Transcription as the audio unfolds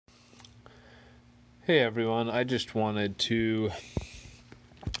Hey everyone, I just wanted to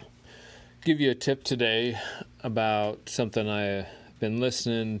give you a tip today about something I've been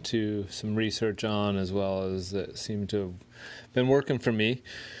listening to some research on, as well as that seemed to have been working for me.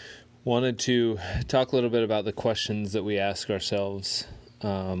 Wanted to talk a little bit about the questions that we ask ourselves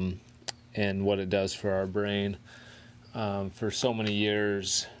and what it does for our brain. For so many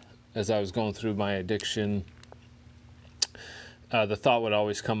years, as I was going through my addiction, the thought would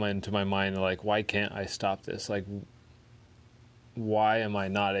always come into my mind, like, why can't I stop this? Like, why am I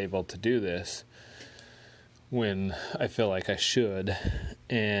not able to do this when I feel like I should?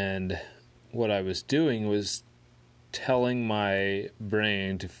 And what I was doing was telling my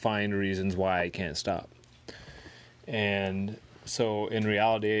brain to find reasons why I can't stop. And so in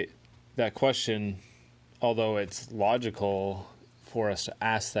reality, that question, although it's logical for us to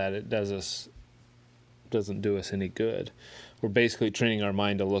ask that, it doesn't do us any good. We're basically training our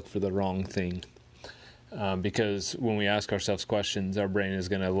mind to look for the wrong thing. Because when we ask ourselves questions, our brain is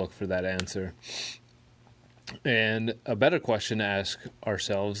going to look for that answer. And a better question to ask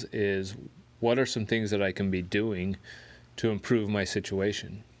ourselves is, what are some things that I can be doing to improve my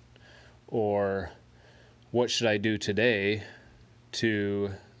situation? Or what should I do today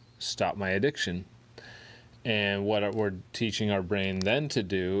to stop my addiction? And what we're teaching our brain then to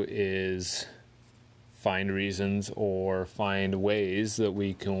do is find reasons or find ways that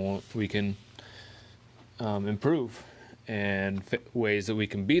we can improve, and ways that we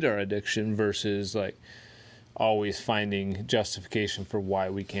can beat our addiction, versus like always finding justification for why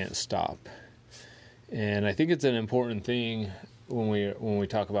we can't stop. And I think it's an important thing when we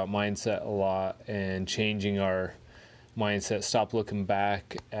talk about mindset a lot and changing our mindset. Stop looking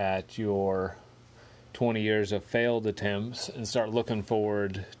back at your 20 years of failed attempts and start looking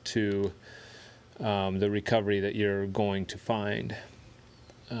forward to the recovery that you're going to find.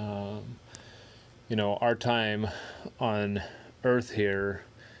 Our time on earth here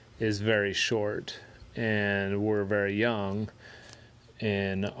is very short, and we're very young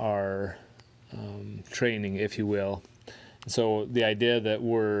in our training, if you will. So the idea that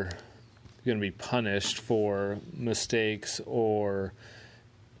we're going to be punished for mistakes or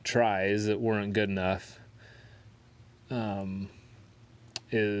tries that weren't good enough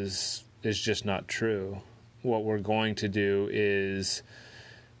is just not true. What we're going to do is,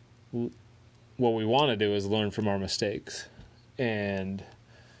 what we want to do is learn from our mistakes and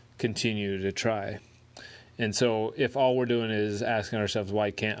continue to try. And so if all we're doing is asking ourselves, why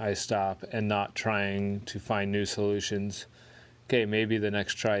can't I stop, and not trying to find new solutions, okay, maybe the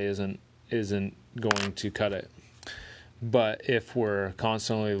next try isn't going to cut it. But if we're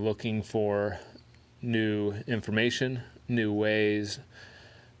constantly looking for new information, new ways,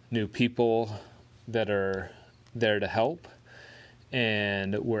 new people that are there to help,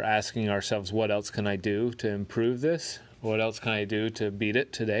 and we're asking ourselves, what else can I do to improve this? What else can I do to beat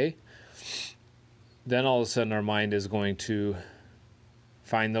it today? Then all of a sudden our mind is going to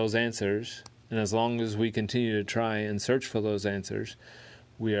find those answers. And as long as we continue to try and search for those answers,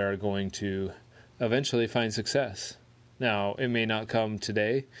 we are going to eventually find success. Now, it may not come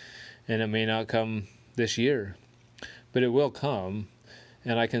today, and it may not come this year, but it will come.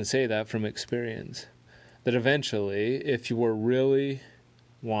 And I can say that from experience, that eventually, if you were really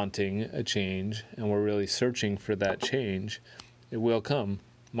wanting a change and we're really searching for that change, it will come.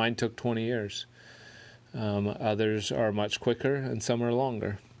 Mine took 20 years. Others are much quicker, and some are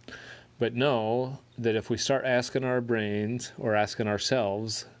longer. But know that if we start asking our brains or asking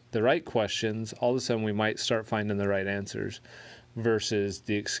ourselves the right questions, all of a sudden we might start finding the right answers, versus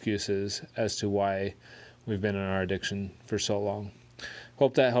the excuses as to why we've been in our addiction for so long.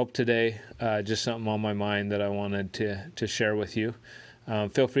 Hope that helped today. Just something on my mind that I wanted to share with you.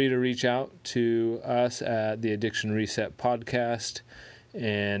 Feel free to reach out to us at the Addiction Reset Podcast,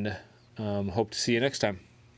 and hope to see you next time.